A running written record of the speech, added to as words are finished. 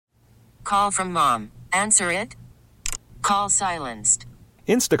call from mom. Answer it. Call silenced.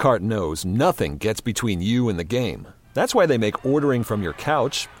 Instacart knows nothing gets between you and the game. That's why they make ordering from your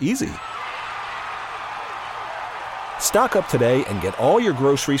couch easy. Stock up today and get all your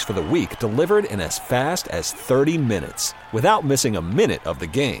groceries for the week delivered in as fast as 30 minutes without missing a minute of the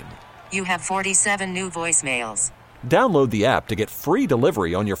game. You have 47 new voicemails. Download the app to get free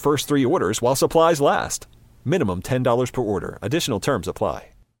delivery on your first 3 orders while supplies last. Minimum $10 per order. Additional terms apply.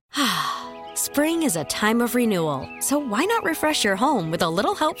 Spring is a time of renewal, so why not refresh your home with a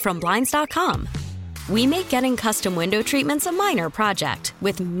little help from Blinds.com? We make getting custom window treatments a minor project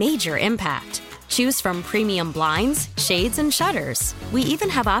with major impact. Choose from premium blinds, shades, and shutters. We even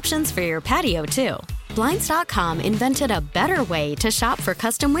have options for your patio, too. Blinds.com invented a better way to shop for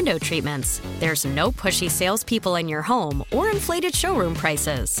custom window treatments. There's no pushy salespeople in your home or inflated showroom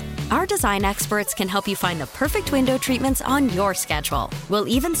prices. Our design experts can help you find the perfect window treatments on your schedule. We'll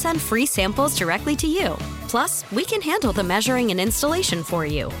even send free samples directly to you. Plus, we can handle the measuring and installation for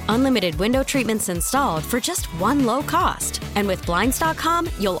you. Unlimited window treatments installed for just one low cost. And with Blinds.com,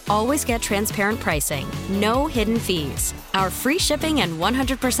 you'll always get transparent pricing. No hidden fees. Our free shipping and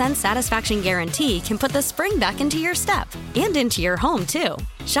 100% satisfaction guarantee can put the spring back into your step and into your home, too.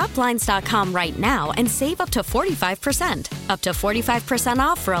 Shop Blinds.com right now and save up to 45%. Up to 45%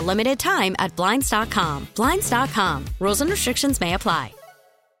 off for a limited time at Blinds.com. Blinds.com. Rules and restrictions may apply.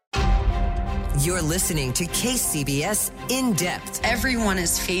 You're listening to KCBS In Depth. Everyone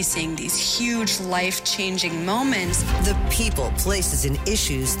is facing these huge life-changing moments. The people, places, and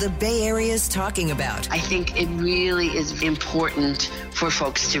issues the Bay Area is talking about. I think it really is important for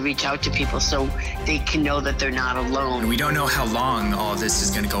folks to reach out to people so they can know that they're not alone. We don't know how long all this is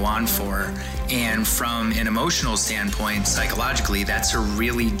going to go on for. And from an emotional standpoint, psychologically, that's a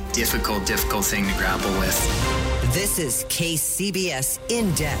really difficult thing to grapple with. This is KCBS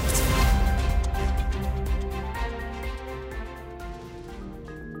In Depth.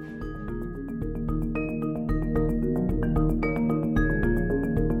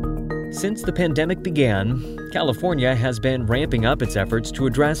 Since the pandemic began, California has been ramping up its efforts to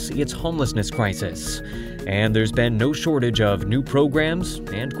address its homelessness crisis. And there's been no shortage of new programs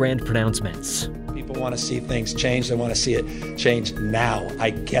and grand pronouncements. People want to see things change. They want to see it change now. I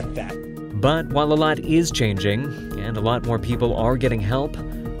get that. But while a lot is changing and a lot more people are getting help,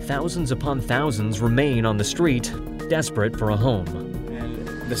 thousands upon thousands remain on the street, desperate for a home.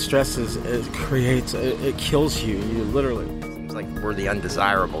 And the stress it kills you literally. Like we're the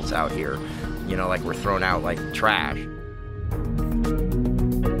undesirables out here, like we're thrown out like trash.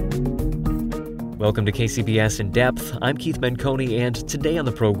 Welcome to KCBS In Depth. I'm Keith Menconi, and today on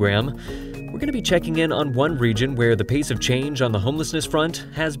the program, we're going to be checking in on one region where the pace of change on the homelessness front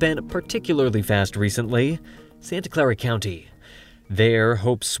has been particularly fast recently, Santa Clara County. There,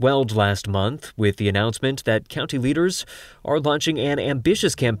 hope swelled last month with the announcement that county leaders are launching an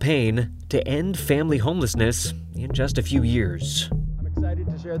ambitious campaign to end family homelessness in just a few years. I'm excited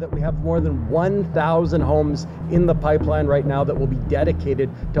to share that we have more than 1,000 homes in the pipeline right now that will be dedicated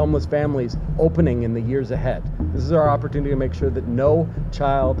to homeless families opening in the years ahead. This is our opportunity to make sure that no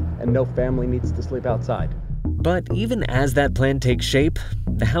child and no family needs to sleep outside. But even as that plan takes shape,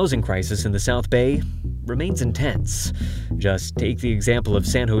 the housing crisis in the South Bay remains intense. Just take the example of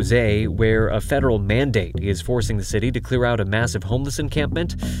San Jose, where a federal mandate is forcing the city to clear out a massive homeless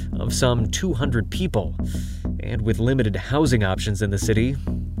encampment of some 200 people. And with limited housing options in the city,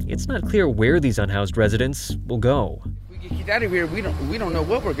 it's not clear where these unhoused residents will go. We get out of here, we don't know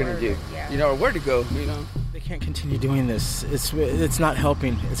what we're going to do, or where to go, They can't continue doing this. It's not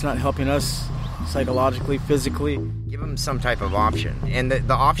helping. It's not helping us psychologically, physically. Give them some type of option, and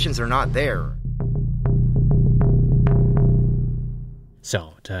the options are not there.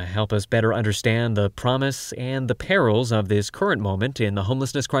 So, to help us better understand the promise and the perils of this current moment in the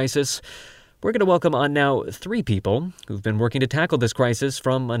homelessness crisis, we're going to welcome on now 3 people who've been working to tackle this crisis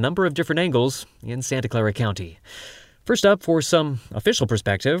from a number of different angles in Santa Clara County. First up, for some official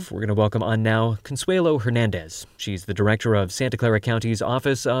perspective, we're going to welcome on now Consuelo Hernandez. She's the director of Santa Clara County's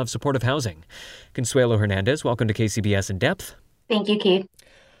Office of Supportive Housing. Consuelo Hernandez, welcome to KCBS In Depth. Thank you, Keith.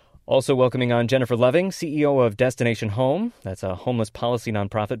 Also welcoming on Jennifer Loving, CEO of Destination Home. That's a homeless policy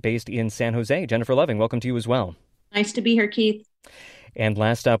nonprofit based in San Jose. Jennifer Loving, welcome to you as well. Nice to be here, Keith. And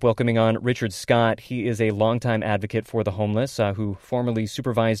last up, welcoming on Richard Scott. He is a longtime advocate for the homeless who formerly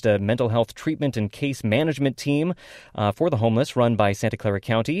supervised a mental health treatment and case management team for the homeless run by Santa Clara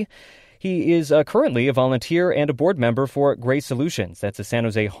County. He is currently a volunteer and a board member for Grace Solutions. That's a San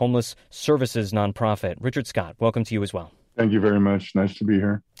Jose homeless services nonprofit. Richard Scott, welcome to you as well. Thank you very much. Nice to be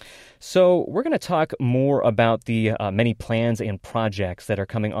here. So we're going to talk more about the many plans and projects that are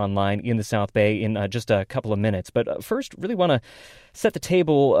coming online in the South Bay in just a couple of minutes. But first, really want to set the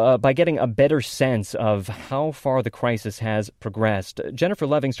table by getting a better sense of how far the crisis has progressed. Jennifer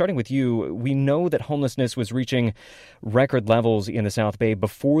Loving, starting with you, we know that homelessness was reaching record levels in the South Bay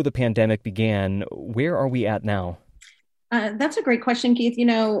before the pandemic began. Where are we at now? That's a great question, Keith.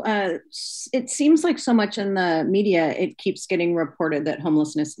 It seems like so much in the media, it keeps getting reported that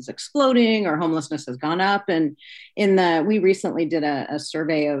homelessness is exploding or homelessness has gone up. And we recently did a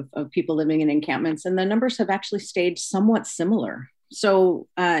survey of people living in encampments, and the numbers have actually stayed somewhat similar. So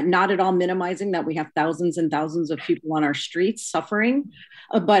not at all minimizing that we have thousands and thousands of people on our streets suffering.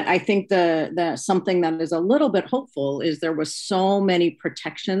 But I think the something that is a little bit hopeful is there was so many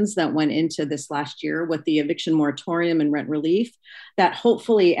protections that went into this last year with the eviction moratorium and rent relief that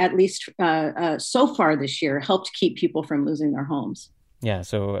hopefully, at least so far this year, helped keep people from losing their homes. Yeah,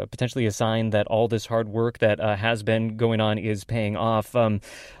 so potentially a sign that all this hard work that has been going on is paying off.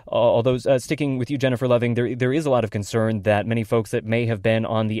 Although sticking with you, Jennifer Loving, there is a lot of concern that many folks that may have been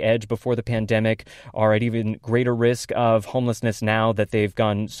on the edge before the pandemic are at even greater risk of homelessness now that they've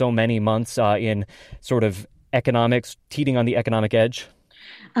gone so many months in sort of economics, teetering on the economic edge.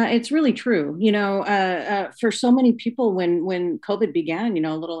 It's really true. For so many people, when COVID began,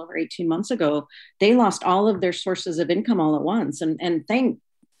 a little over 18 months ago, they lost all of their sources of income all at once. And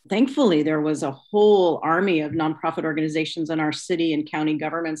thankfully, there was a whole army of nonprofit organizations in our city and county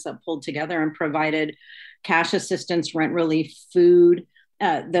governments that pulled together and provided cash assistance, rent relief, food,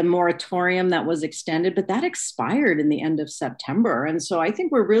 the moratorium that was extended, but that expired in the end of September. And so I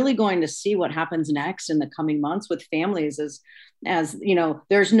think we're really going to see what happens next in the coming months with families as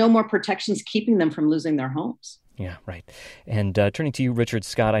there's no more protections keeping them from losing their homes. Yeah, right. And turning to you, Richard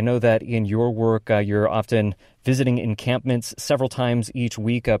Scott, I know that in your work, you're often visiting encampments several times each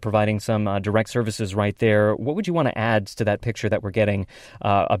week, providing some direct services right there. What would you want to add to that picture that we're getting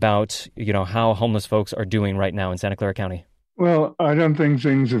about, how homeless folks are doing right now in Santa Clara County? Well, I don't think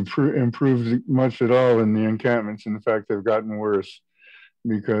things have improved much at all in the encampments. In fact, they've gotten worse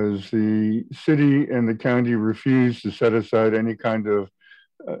because the city and the county refuse to set aside any kind of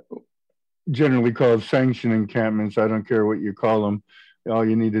generally called sanctioned encampments. I don't care what you call them. All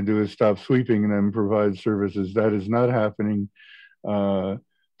you need to do is stop sweeping them and provide services. That is not happening.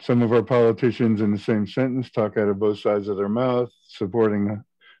 Some of our politicians in the same sentence talk out of both sides of their mouth, supporting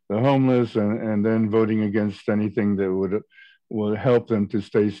the homeless and then voting against anything that would help them to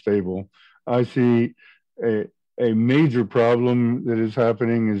stay stable. I see a major problem that is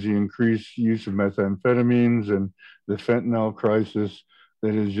happening is the increased use of methamphetamines and the fentanyl crisis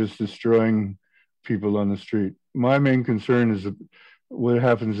that is just destroying people on the street. My main concern is what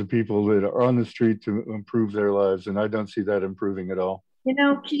happens to people that are on the street to improve their lives, and I don't see that improving at all.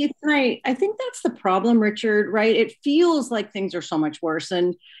 Keith, I think that's the problem, Richard, right? It feels like things are so much worse.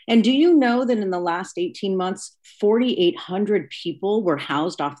 And do you know that in the last 18 months, 4,800 people were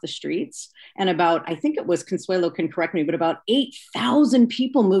housed off the streets? And I think it was, Consuelo can correct me, but about 8,000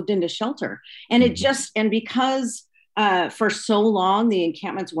 people moved into shelter. And because for so long, the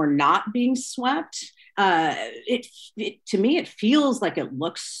encampments were not being swept, to me, it feels like it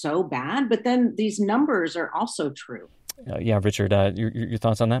looks so bad. But then these numbers are also true. Richard, your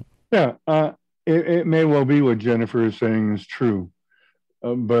thoughts on that? Yeah, it may well be what Jennifer is saying is true.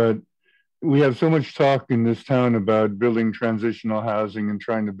 But we have so much talk in this town about building transitional housing and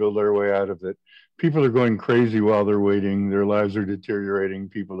trying to build our way out of it. People are going crazy while they're waiting. Their lives are deteriorating.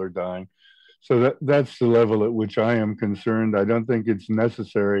 People are dying. So that's the level at which I am concerned. I don't think it's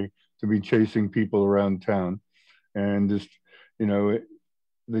necessary to be chasing people around town. And just,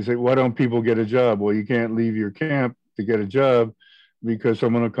 they say, why don't people get a job? Well, you can't leave your camp to get a job because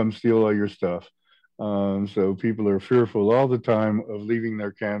someone will come steal all your stuff. So people are fearful all the time of leaving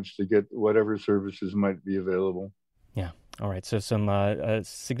their camps to get whatever services might be available. Yeah. All right. So some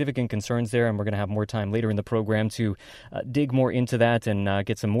significant concerns there, and we're going to have more time later in the program to dig more into that and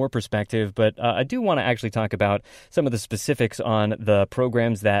get some more perspective. But I do want to actually talk about some of the specifics on the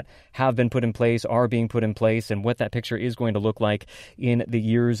programs that have been put in place, are being put in place, and what that picture is going to look like in the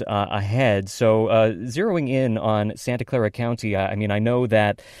years ahead. So zeroing in on Santa Clara County, I know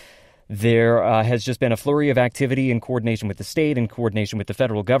that There has just been a flurry of activity in coordination with the state, in coordination with the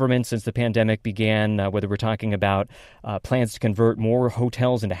federal government since the pandemic began, whether we're talking about plans to convert more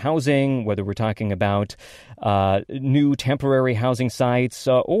hotels into housing, whether we're talking about new temporary housing sites,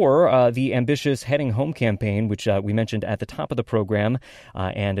 or the ambitious Heading Home campaign, which we mentioned at the top of the program,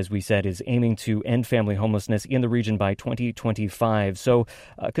 and as we said, is aiming to end family homelessness in the region by 2025. So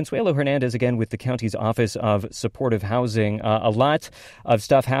Consuelo Hernandez, again, with the county's Office of Supportive Housing. A lot of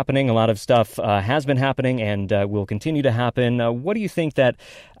stuff happening, a lot of stuff has been happening and will continue to happen. What do you think that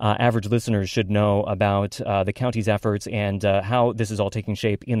average listeners should know about the county's efforts and how this is all taking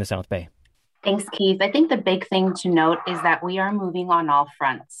shape in the South Bay? Thanks, Keith. I think the big thing to note is that we are moving on all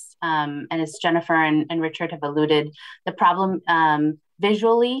fronts. And as Jennifer and Richard have alluded, the problem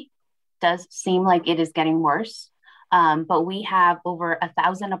visually does seem like it is getting worse. But we have over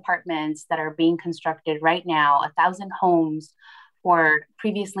 1,000 apartments that are being constructed right now, 1,000 homes for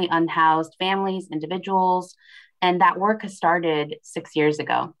previously unhoused families, individuals, and that work has started 6 years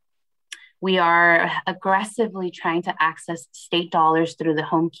ago. We are aggressively trying to access state dollars through the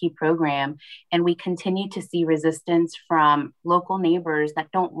Home Key program, and we continue to see resistance from local neighbors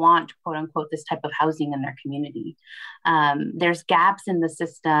that don't want, quote unquote, this type of housing in their community. There's gaps in the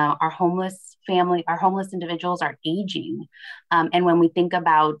system. Our homeless individuals are aging. And when we think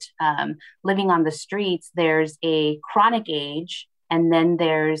about living on the streets, there's a chronic age. And then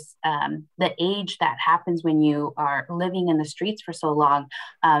there's the age that happens when you are living in the streets for so long.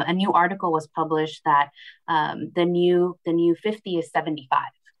 A new article was published that the new 50 is 75.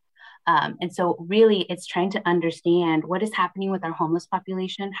 And so really it's trying to understand what is happening with our homeless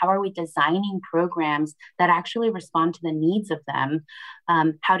population. How are we designing programs that actually respond to the needs of them?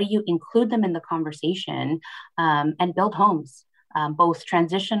 How do you include them in the conversation and build homes, both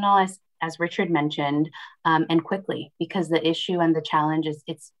transitional as Richard mentioned, and quickly, because the issue and the challenge is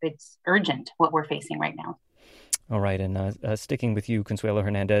it's urgent what we're facing right now. All right, and sticking with you, Consuelo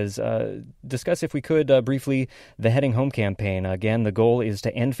Hernandez, discuss, if we could, briefly, the Heading Home campaign. Again, the goal is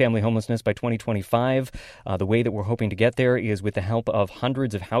to end family homelessness by 2025. The way that we're hoping to get there is with the help of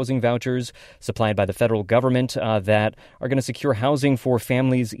hundreds of housing vouchers supplied by the federal government that are going to secure housing for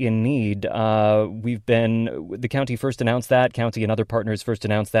families in need. The county first announced that, county and other partners first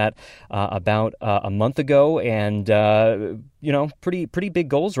announced that about a month ago, and pretty big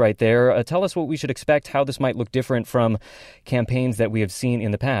goals right there. Tell us what we should expect, how this might look different from campaigns that we have seen in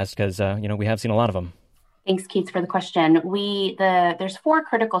the past, because we have seen a lot of them. Thanks, Keith, for the question. There's 4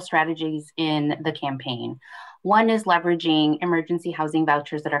 critical strategies in the campaign. One is leveraging emergency housing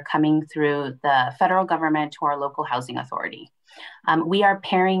vouchers that are coming through the federal government to our local housing authority. We are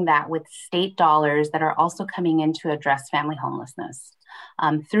pairing that with state dollars that are also coming in to address family homelessness.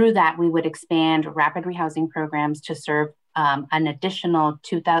 Through that, we would expand rapid rehousing programs to serve an additional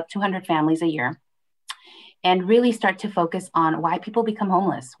 200 families a year, and really start to focus on why people become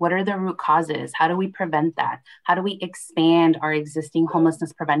homeless. What are the root causes? How do we prevent that? How do we expand our existing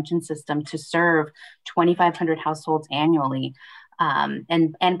homelessness prevention system to serve 2,500 households annually?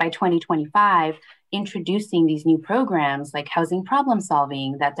 And by 2025, introducing these new programs like housing problem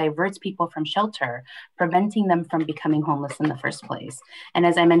solving that diverts people from shelter, preventing them from becoming homeless in the first place. And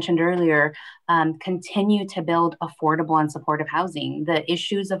as I mentioned earlier, continue to build affordable and supportive housing. The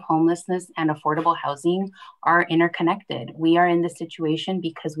issues of homelessness and affordable housing are interconnected. We are in this situation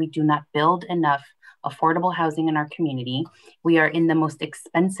because we do not build enough affordable housing in our community. We are in the most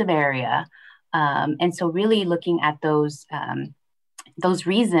expensive area. And so really looking at those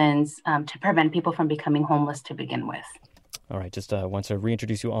reasons to prevent people from becoming homeless to begin with. All right, just want to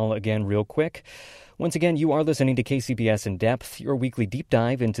reintroduce you all again real quick. Once again, you are listening to KCBS In Depth, your weekly deep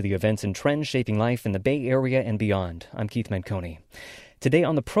dive into the events and trends shaping life in the Bay Area and beyond. I'm Keith Manconi. Today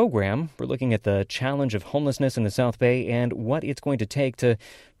on the program, we're looking at the challenge of homelessness in the South Bay and what it's going to take to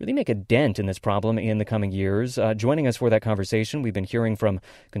really make a dent in this problem in the coming years. Joining us for that conversation, we've been hearing from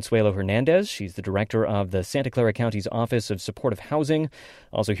Consuelo Hernandez. She's the director of the Santa Clara County's Office of Supportive Housing.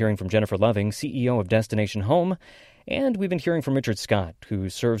 Also hearing from Jennifer Loving, CEO of Destination Home. And we've been hearing from Richard Scott, who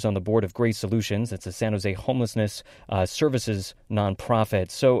serves on the board of Grace Solutions. That's a San Jose homelessness services nonprofit.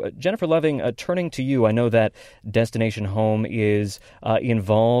 So, Jennifer Loving, turning to you, I know that Destination Home is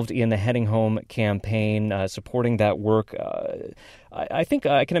involved in the Heading Home campaign, supporting that work. I think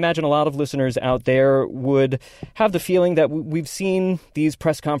I can imagine a lot of listeners out there would have the feeling that we've seen these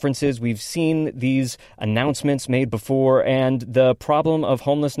press conferences, we've seen these announcements made before, and the problem of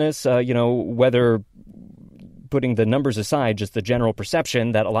homelessness, whether putting the numbers aside, just the general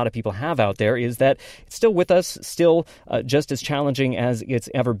perception that a lot of people have out there is that it's still with us, still just as challenging as it's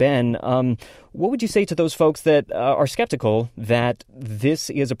ever been. What would you say to those folks that are skeptical that this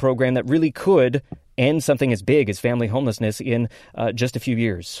is a program that really could end something as big as family homelessness in just a few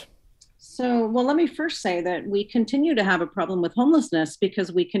years? So, well, let me first say that we continue to have a problem with homelessness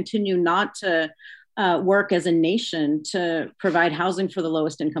because we continue not to work as a nation to provide housing for the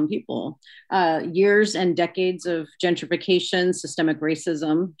lowest income people. Years and decades of gentrification, systemic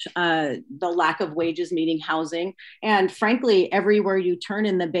racism, the lack of wages meeting housing, and frankly, everywhere you turn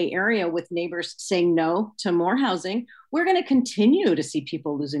in the Bay Area with neighbors saying no to more housing, we're going to continue to see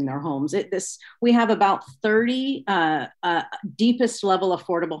people losing their homes. We have about 30 deepest level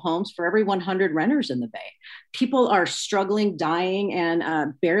affordable homes for every 100 renters in the Bay. People are struggling, dying,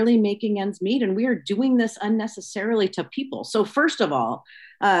 and barely making ends meet. And we are doing this unnecessarily to people. So first of all,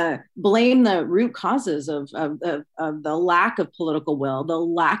 blame the root causes of the lack of political will, the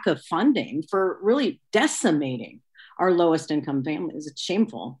lack of funding for really decimating our lowest income families. It's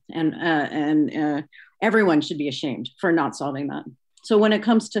shameful. And everyone should be ashamed for not solving that. So when it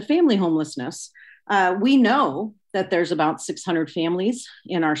comes to family homelessness, we know that there's about 600 families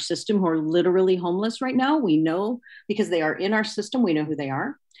in our system who are literally homeless right now. We know because they are in our system, we know who they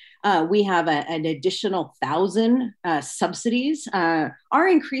are. We have an additional 1,000 subsidies. Our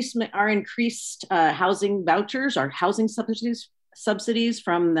increased housing vouchers, our housing subsidies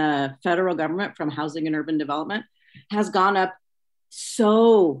from the federal government, from Housing and Urban Development, has gone up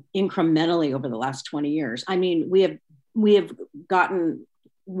so incrementally over the last 20 years. I mean, we have gotten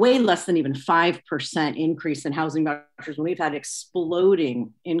way less than even 5% increase in housing vouchers when we've had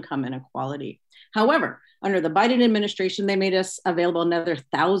exploding income inequality. However, under the Biden administration, they made us available another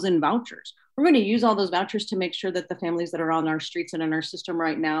 1,000 vouchers. We're going to use all those vouchers to make sure that the families that are on our streets and in our system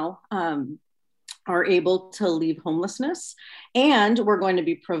right now are able to leave homelessness. And we're going to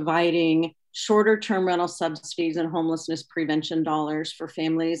be providing shorter term rental subsidies and homelessness prevention dollars for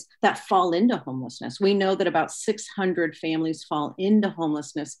families that fall into homelessness. We know that about 600 families fall into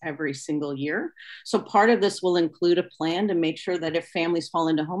homelessness every single year. So part of this will include a plan to make sure that if families fall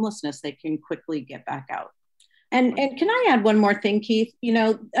into homelessness, they can quickly get back out. And can I add one more thing, Keith? You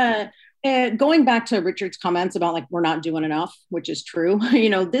know, going back to Richard's comments about like, we're not doing enough, which is true. You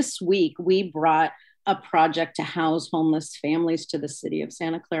know, this week we brought a project to house homeless families to the city of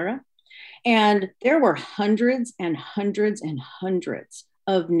Santa Clara. And there were hundreds and hundreds and hundreds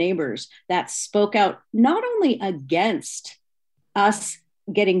of neighbors that spoke out not only against us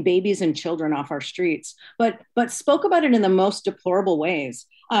getting babies and children off our streets, but spoke about it in the most deplorable ways,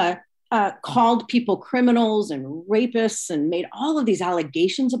 called people criminals and rapists and made all of these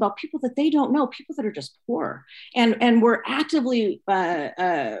allegations about people that they don't know, people that are just poor. And we're actively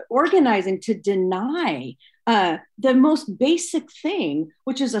organizing to deny the most basic thing,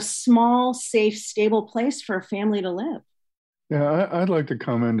 which is a small, safe, stable place for a family to live. Yeah, I'd like to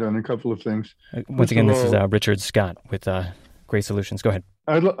comment on a couple of things. Once again, this is Richard Scott with Gray Solutions. Go ahead.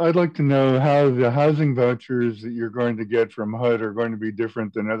 I'd like to know how the housing vouchers that you're going to get from HUD are going to be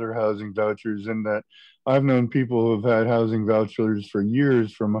different than other housing vouchers, in that I've known people who've had housing vouchers for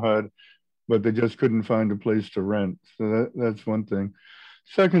years from HUD, but they just couldn't find a place to rent. So that's one thing.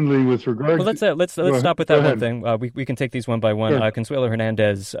 Secondly, with regard let's stop with that one thing. We can take these one by one. Sure. Consuelo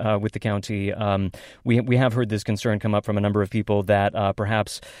Hernandez with the county. We have heard this concern come up from a number of people that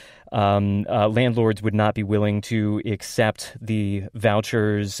perhaps landlords would not be willing to accept the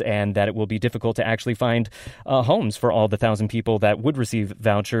vouchers, and that it will be difficult to actually find homes for all the 1,000 people that would receive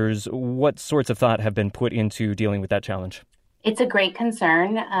vouchers. What sorts of thought have been put into dealing with that challenge? It's a great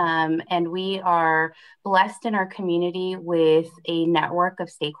concern, and we are blessed in our community with a network of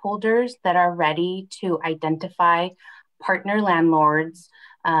stakeholders that are ready to identify partner landlords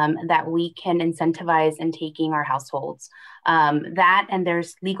that we can incentivize in taking our households. That and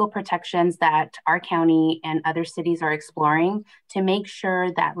there's legal protections that our county and other cities are exploring to make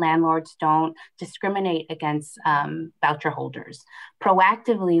sure that landlords don't discriminate against voucher holders.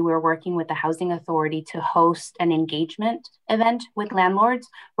 Proactively, we're working with the Housing Authority to host an engagement event with landlords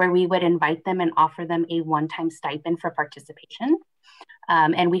where we would invite them and offer them a one-time stipend for participation.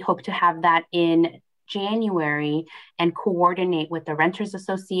 And we hope to have that in January and coordinate with the Renters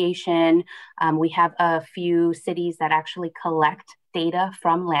Association. We have a few cities that actually collect data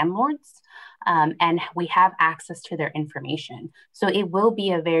from landlords, and we have access to their information. So it will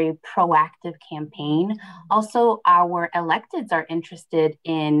be a very proactive campaign. Also, our electeds are interested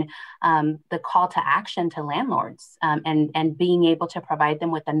in the call to action to landlords and being able to provide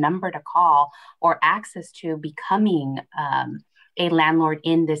them with a number to call or access to becoming a landlord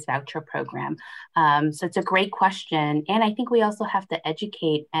in this voucher program? So it's a great question. And I think we also have to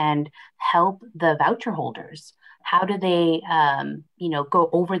educate and help the voucher holders. How do they, go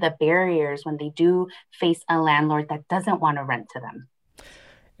over the barriers when they do face a landlord that doesn't want to rent to them?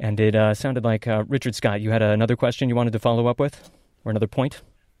 And it sounded like, Richard Scott, you had another question you wanted to follow up with, or another point?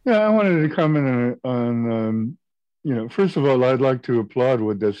 Yeah, I wanted to comment on first of all, I'd like to applaud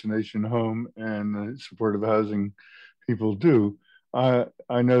what Destination Home and supportive housing people do. I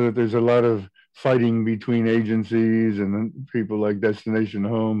know that there's a lot of fighting between agencies and people like Destination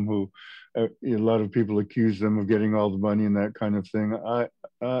Home who a lot of people accuse them of getting all the money and that kind of thing.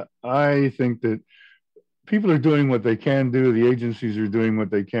 I think that people are doing what they can do. The agencies are doing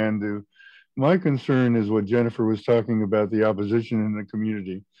what they can do. My concern is what Jennifer was talking about, the opposition in the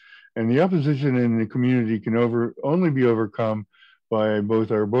community. And the opposition in the community can only be overcome by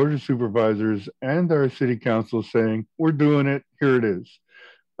both our board of supervisors and our city council saying, we're doing it, here it is.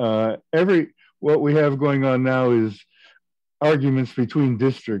 What we have going on now is arguments between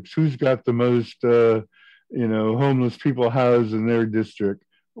districts. Who's got the most, homeless people housed in their district?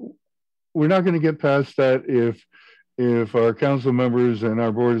 We're not going to get past that if our council members and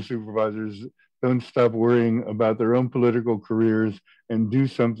our board of supervisors don't stop worrying about their own political careers and do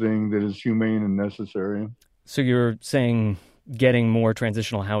something that is humane and necessary. So you're saying getting more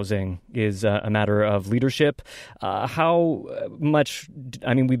transitional housing is a matter of leadership. How much,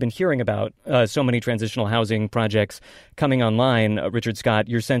 we've been hearing about so many transitional housing projects coming online. Richard Scott,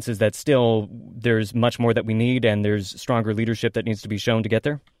 your sense is that still there's much more that we need and there's stronger leadership that needs to be shown to get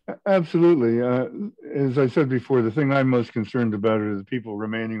there? Absolutely. As I said before, the thing I'm most concerned about are the people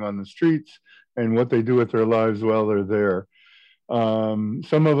remaining on the streets and what they do with their lives while they're there.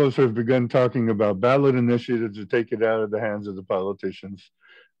 Some of us have begun talking about ballot initiatives to take it out of the hands of the politicians.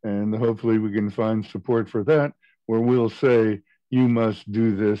 And hopefully we can find support for that, where we'll say, you must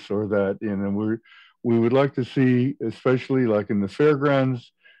do this or that. We would like to see, especially like in the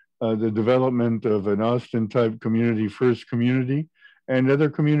fairgrounds, the development of an Austin-type community first community and other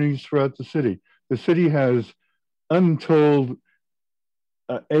communities throughout the city. The city has untold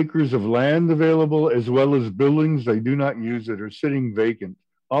acres of land available, as well as buildings they do not use that are sitting vacant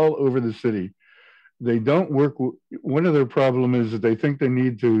all over the city. They don't work. One of their problem is that they think they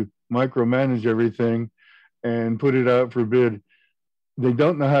need to micromanage everything and put it out for bid. They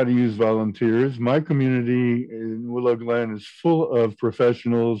don't know how to use volunteers. My community in Willow Glen is full of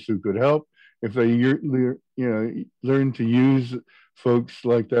professionals who could help if they learn to use folks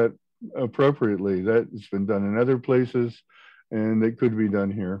like that appropriately. That's been done in other places, and it could be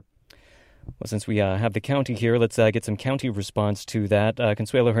done here. Well, since we have the county here, let's get some county response to that.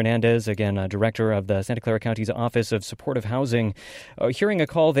 Consuelo Hernandez, again, director of the Santa Clara County's Office of Supportive Housing, hearing a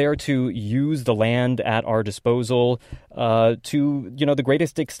call there to use the land at our disposal to, the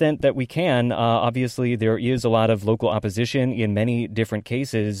greatest extent that we can. Obviously, there is a lot of local opposition in many different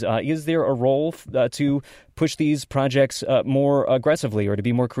cases. Is there a role to push these projects more aggressively or to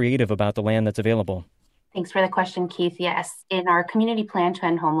be more creative about the land that's available? Thanks for the question, Keith. Yes, in our community plan to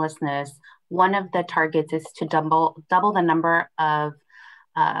end homelessness, one of the targets is to double the number of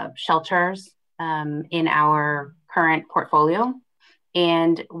shelters in our current portfolio.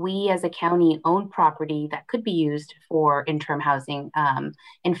 And we as a county own property that could be used for interim housing.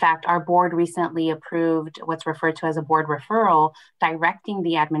 In fact, our board recently approved what's referred to as a board referral, directing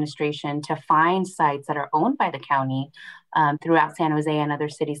the administration to find sites that are owned by the county throughout San Jose and other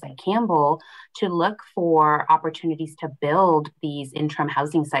cities like Campbell to look for opportunities to build these interim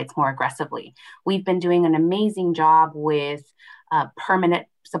housing sites more aggressively. We've been doing an amazing job with permanent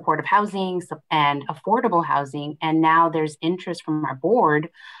supportive housing and affordable housing. And now there's interest from our board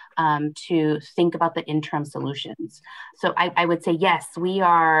to think about the interim solutions. So I would say, yes, we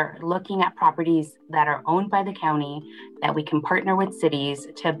are looking at properties that are owned by the county that we can partner with cities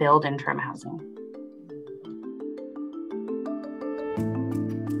to build interim housing.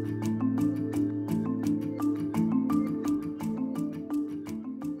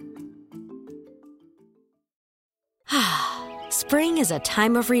 Spring is a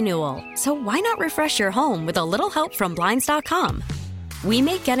time of renewal, so why not refresh your home with a little help from Blinds.com? We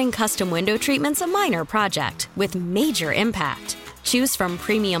make getting custom window treatments a minor project with major impact. Choose from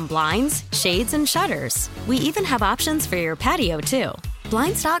premium blinds, shades, and shutters. We even have options for your patio, too.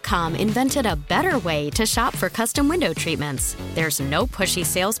 Blinds.com invented a better way to shop for custom window treatments. There's no pushy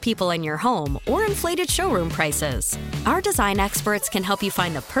salespeople in your home or inflated showroom prices. Our design experts can help you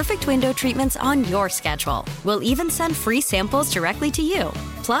find the perfect window treatments on your schedule. We'll even send free samples directly to you.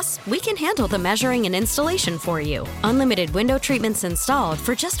 Plus, we can handle the measuring and installation for you. Unlimited window treatments installed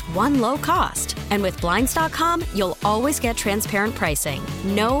for just one low cost. And with Blinds.com, you'll always get transparent pricing.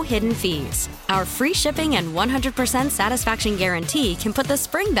 No hidden fees. Our free shipping and 100% satisfaction guarantee can put the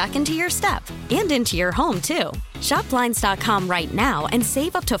spring back into your step and into your home, too. Shop Blinds.com right now and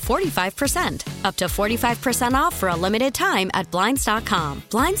save up to 45%. Up to 45% off for a limited time at Blinds.com.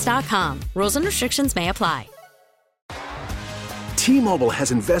 Blinds.com. Rules and restrictions may apply. T-Mobile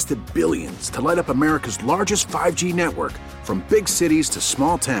has invested billions to light up America's largest 5G network, from big cities to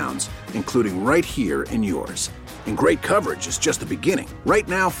small towns, including right here in yours. And great coverage is just the beginning. Right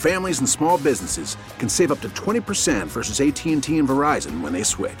now, families and small businesses can save up to 20% versus AT&T and Verizon when they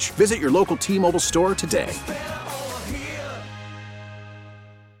switch. Visit your local T-Mobile store today.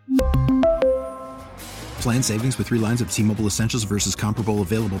 Plan savings with 3 lines of T-Mobile Essentials versus comparable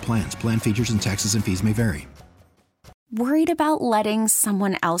available plans. Plan features and taxes and fees may vary. Worried about letting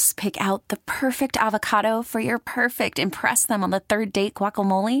someone else pick out the perfect avocado for your perfect impress them on the third date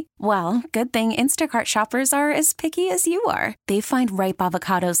guacamole? Well, good thing Instacart shoppers are as picky as you are. They find ripe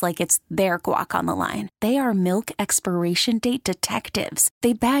avocados like it's their guac on the line. They are milk expiration date detectives.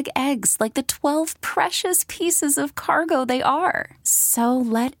 They bag eggs like the 12 precious pieces of cargo they are. So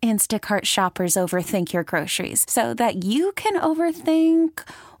let Instacart shoppers overthink your groceries so that you can overthink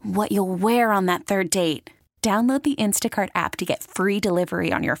what you'll wear on that third date. Download the Instacart app to get free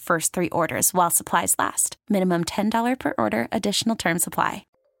delivery on your first 3 orders while supplies last. Minimum $10 per order. Additional terms apply.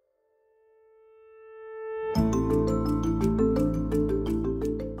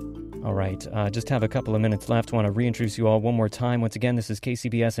 All right, just have a couple of minutes left. I want to reintroduce you all one more time. Once again, this is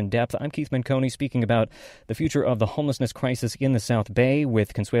KCBS In Depth. I'm Keith Menconi, speaking about the future of the homelessness crisis in the South Bay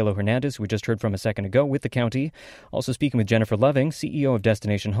with Consuelo Hernandez, who we just heard from a second ago, with the county. Also speaking with Jennifer Loving, CEO of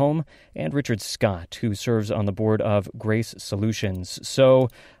Destination Home, and Richard Scott, who serves on the board of Grace Solutions. So,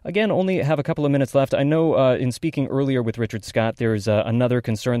 again, only have a couple of minutes left. I know in speaking earlier with Richard Scott, there's another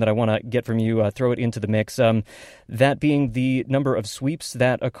concern that I want to get from you, throw it into the mix, that being the number of sweeps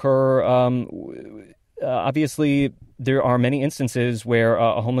that occur. Obviously, there are many instances where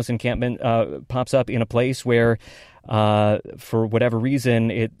a homeless encampment pops up in a place where, for whatever reason,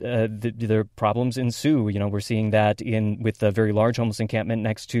 the problems ensue. You know, we're seeing that with the very large homeless encampment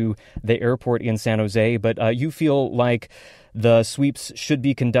next to the airport in San Jose. But you feel like the sweeps should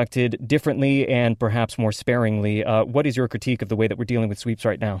be conducted differently and perhaps more sparingly. What is your critique of the way that we're dealing with sweeps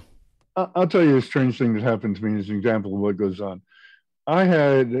right now? I'll tell you a strange thing that happened to me as an example of what goes on. I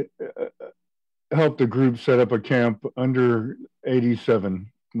had helped a group set up a camp under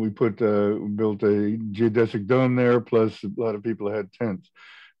 87. We built a geodesic dome there, plus a lot of people had tents.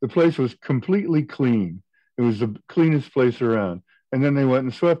 The place was completely clean. It was the cleanest place around. And then they went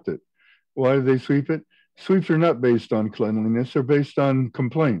and swept it. Why did they sweep it? Sweeps are not based on cleanliness. They're based on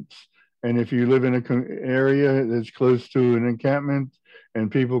complaints. And if you live in an area that's close to an encampment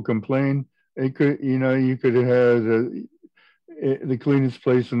and people complain, you could have had the cleanest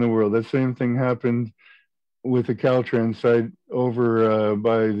place in the world. That same thing happened with the Caltrans site over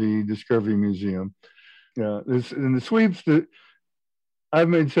by the Discovery Museum. And the sweeps, that I've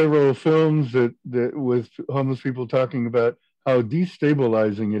made several films that with homeless people talking about how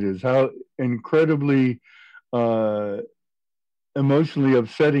destabilizing it is, how incredibly emotionally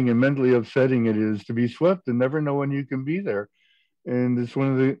upsetting and mentally upsetting it is to be swept and never know when you can be there. And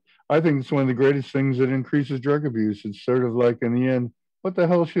I think it's one of the greatest things that increases drug abuse. It's sort of like, in the end, what the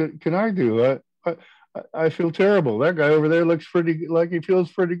hell can I do? I feel terrible. That guy over there looks like he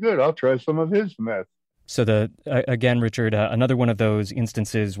feels pretty good. I'll try some of his meth. So again, Richard, another one of those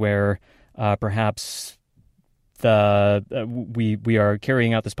instances where perhaps we are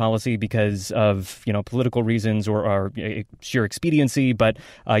carrying out this policy because of political reasons or sheer expediency, but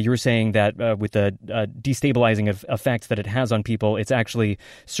you're saying that with the destabilizing effect that it has on people, it's actually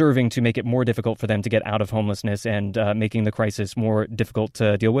serving to make it more difficult for them to get out of homelessness and making the crisis more difficult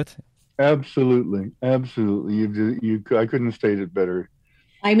to deal with? Absolutely. I couldn't state it better.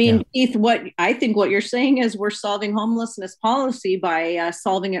 I mean, yeah. Keith, what you're saying is we're solving homelessness policy by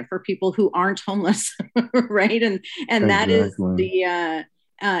solving it for people who aren't homeless, right? And exactly. That is the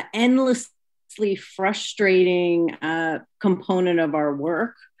endlessly frustrating component of our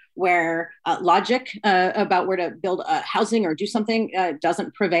work, where logic about where to build housing or do something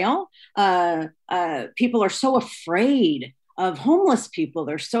doesn't prevail. People are so afraid of homeless people.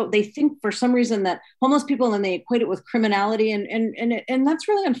 They think for some reason that homeless people, and they equate it with criminality, and that's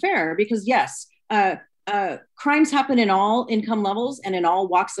really unfair, because yes, crimes happen in all income levels and in all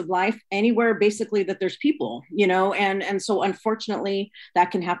walks of life, anywhere basically that there's people, and so unfortunately that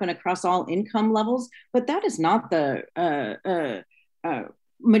can happen across all income levels, but that is not the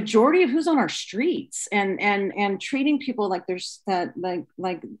majority of who's on our streets, and treating people like there's that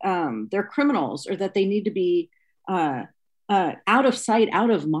they're criminals, or that they need to be out of sight, out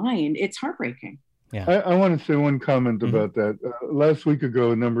of mind. It's heartbreaking. Yeah. I want to say one comment about that. Last week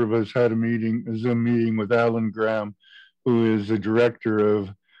ago, a number of us had a Zoom meeting with Alan Graham, who is the director of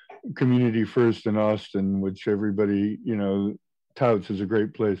Community First in Austin, which everybody, touts as a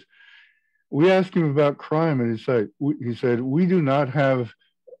great place. We asked him about crime, and he said,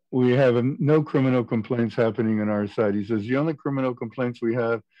 we have no criminal complaints happening in our side. He says, the only criminal complaints we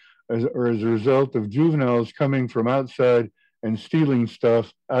have are as a result of juveniles coming from outside and stealing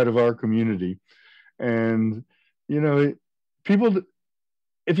stuff out of our community. And, people,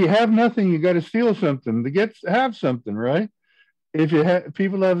 if you have nothing, you got to steal something to have something, right? If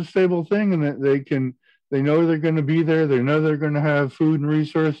people have a stable thing and that they know they're going to be there, they know they're going to have food and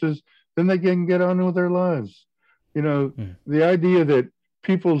resources, then they can get on with their lives. The idea that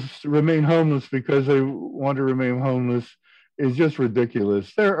people remain homeless because they want to remain homeless is just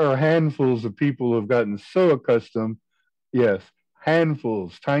ridiculous. There are handfuls of people who have gotten so accustomed, yes,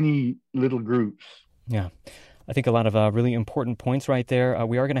 handfuls, tiny little groups. Yeah. I think a lot of really important points right there.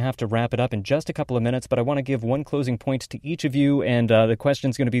 We are going to have to wrap it up in just a couple of minutes, but I want to give one closing point to each of you, and the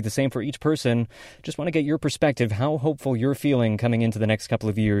question's going to be the same for each person. Just want to get your perspective, how hopeful you're feeling coming into the next couple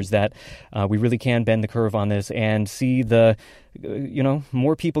of years that we really can bend the curve on this and see the,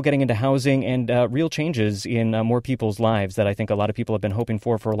 more people getting into housing and real changes in more people's lives that I think a lot of people have been hoping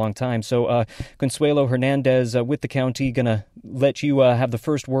for a long time. So Consuelo Hernandez with the county, going to let you have the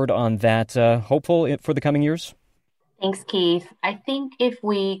first word on that. Hopeful for the coming years? Thanks, Keith. I think if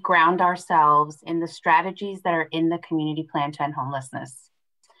we ground ourselves in the strategies that are in the community plan to end homelessness,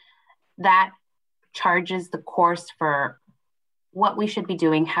 that charges the course for what we should be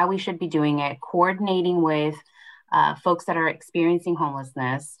doing, how we should be doing it, coordinating with folks that are experiencing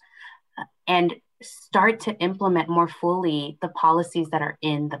homelessness, and start to implement more fully the policies that are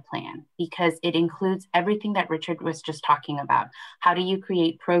in the plan, because it includes everything that Richard was just talking about. How do you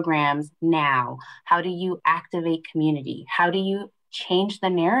create programs now? How do you activate community? How do you change the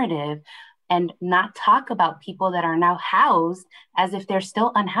narrative and not talk about people that are now housed as if they're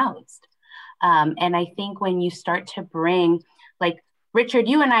still unhoused? And I think when you start to bring, like Richard,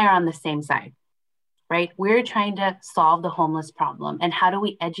 you and I are on the same side, right? We're trying to solve the homeless problem. And how do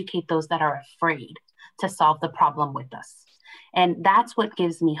we educate those that are afraid to solve the problem with us? And that's what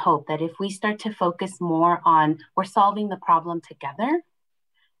gives me hope, that if we start to focus more on we're solving the problem together,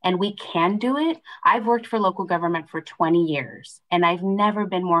 and we can do it. I've worked for local government for 20 years, and I've never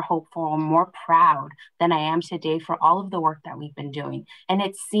been more hopeful or more proud than I am today for all of the work that we've been doing. And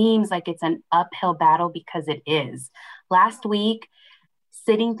it seems like it's an uphill battle, because it is. Last week,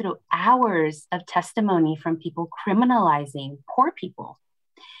 sitting through hours of testimony from people criminalizing poor people,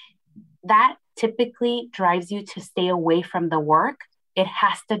 that typically drives you to stay away from the work. It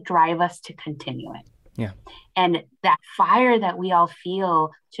has to drive us to continue it. Yeah. And that fire that we all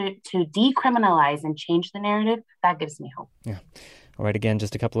feel to decriminalize and change the narrative, that gives me hope. Yeah. All right. Again,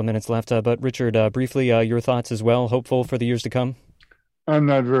 just a couple of minutes left. But Richard, briefly, your thoughts as well. Hopeful for the years to come? I'm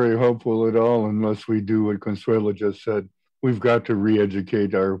not very hopeful at all unless we do what Consuelo just said. We've got to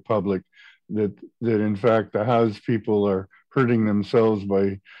re-educate our public that in fact the housed people are hurting themselves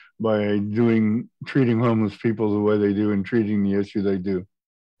by treating homeless people the way they do and treating the issue they do.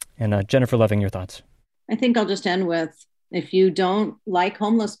 And Jennifer Loving, your thoughts? I think I'll just end with, if you don't like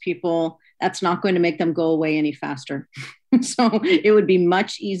homeless people, that's not going to make them go away any faster. So it would be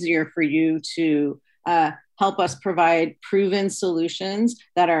much easier for you to help us provide proven solutions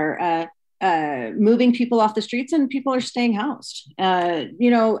that are moving people off the streets, and people are staying housed.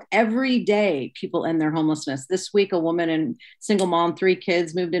 Every day people end their homelessness. This week, a woman and single mom, 3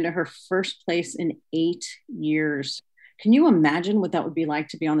 kids, moved into her first place in 8 years. Can you imagine what that would be like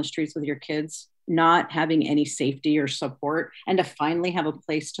to be on the streets with your kids, not having any safety or support, and to finally have a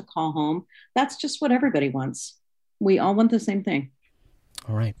place to call home? That's just what everybody wants. We all want the same thing.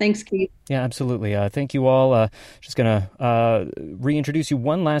 All right. Thanks, Keith. Yeah, absolutely. Thank you all. Just going to reintroduce you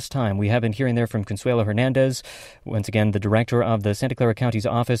one last time. We have been hearing there from Consuelo Hernandez, once again, the director of the Santa Clara County's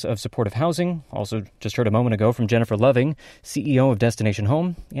Office of Supportive Housing. Also just heard a moment ago from Jennifer Loving, CEO of Destination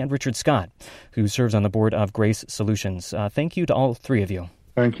Home, and Richard Scott, who serves on the board of Grace Solutions. Thank you to all 3 of you.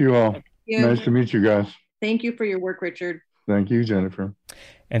 Thank you all. Thank you. Nice to meet you guys. Thank you for your work, Richard. Thank you, Jennifer.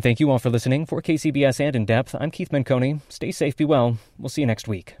 And thank you all for listening. For KCBS and In Depth, I'm Keith Menconi. Stay safe, be well. We'll see you next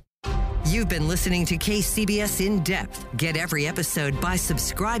week. You've been listening to KCBS In Depth. Get every episode by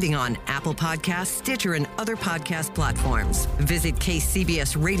subscribing on Apple Podcasts, Stitcher, and other podcast platforms. Visit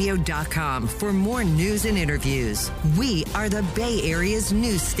kcbsradio.com for more news and interviews. We are the Bay Area's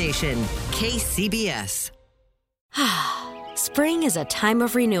news station, KCBS. Spring is a time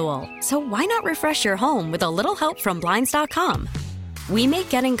of renewal, so why not refresh your home with a little help from Blinds.com? We make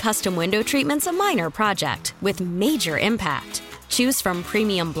getting custom window treatments a minor project with major impact. Choose from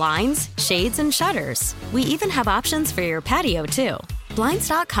premium blinds, shades, and shutters. We even have options for your patio, too.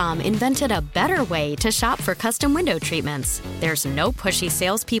 Blinds.com invented a better way to shop for custom window treatments. There's no pushy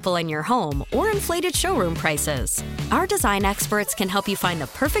salespeople in your home or inflated showroom prices. Our design experts can help you find the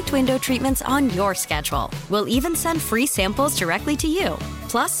perfect window treatments on your schedule. We'll even send free samples directly to you.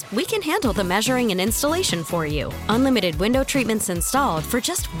 Plus, we can handle the measuring and installation for you. Unlimited window treatments installed for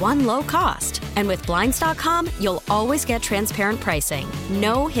just one low cost. And with Blinds.com, you'll always get transparent pricing.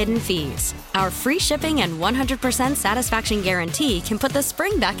 No hidden fees. Our free shipping and 100% satisfaction guarantee can put the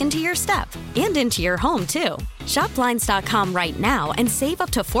spring back into your step and into your home, too. Shop Blinds.com right now and save up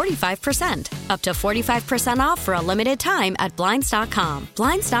to 45%. Up to 45% off for a limited time at Blinds.com.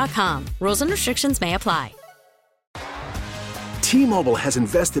 Blinds.com. Rules and restrictions may apply. T-Mobile has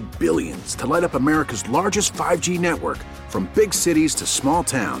invested billions to light up America's largest 5G network, from big cities to small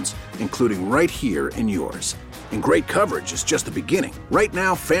towns, including right here in yours. And great coverage is just the beginning. Right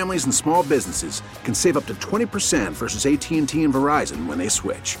now, families and small businesses can save up to 20% versus AT&T and Verizon when they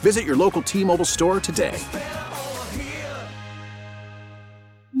switch. Visit your local T-Mobile store today.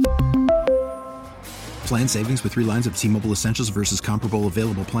 Plan savings with 3 lines of T-Mobile Essentials versus comparable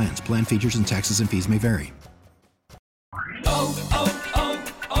available plans. Plan features and taxes and fees may vary.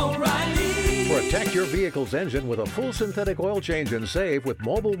 O'Reilly. Protect your vehicle's engine with a full synthetic oil change and save with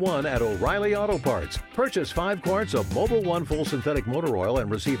Mobil 1 at O'Reilly Auto Parts. Purchase 5 quarts of Mobil 1 full synthetic motor oil and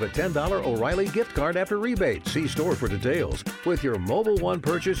receive a $10 O'Reilly gift card after rebate. See store for details. With your Mobil 1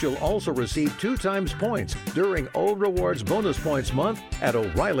 purchase, you'll also receive 2 times points during O Rewards Bonus Points Month at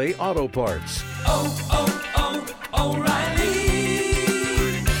O'Reilly Auto Parts. O'Reilly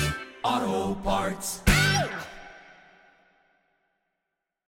Auto Parts.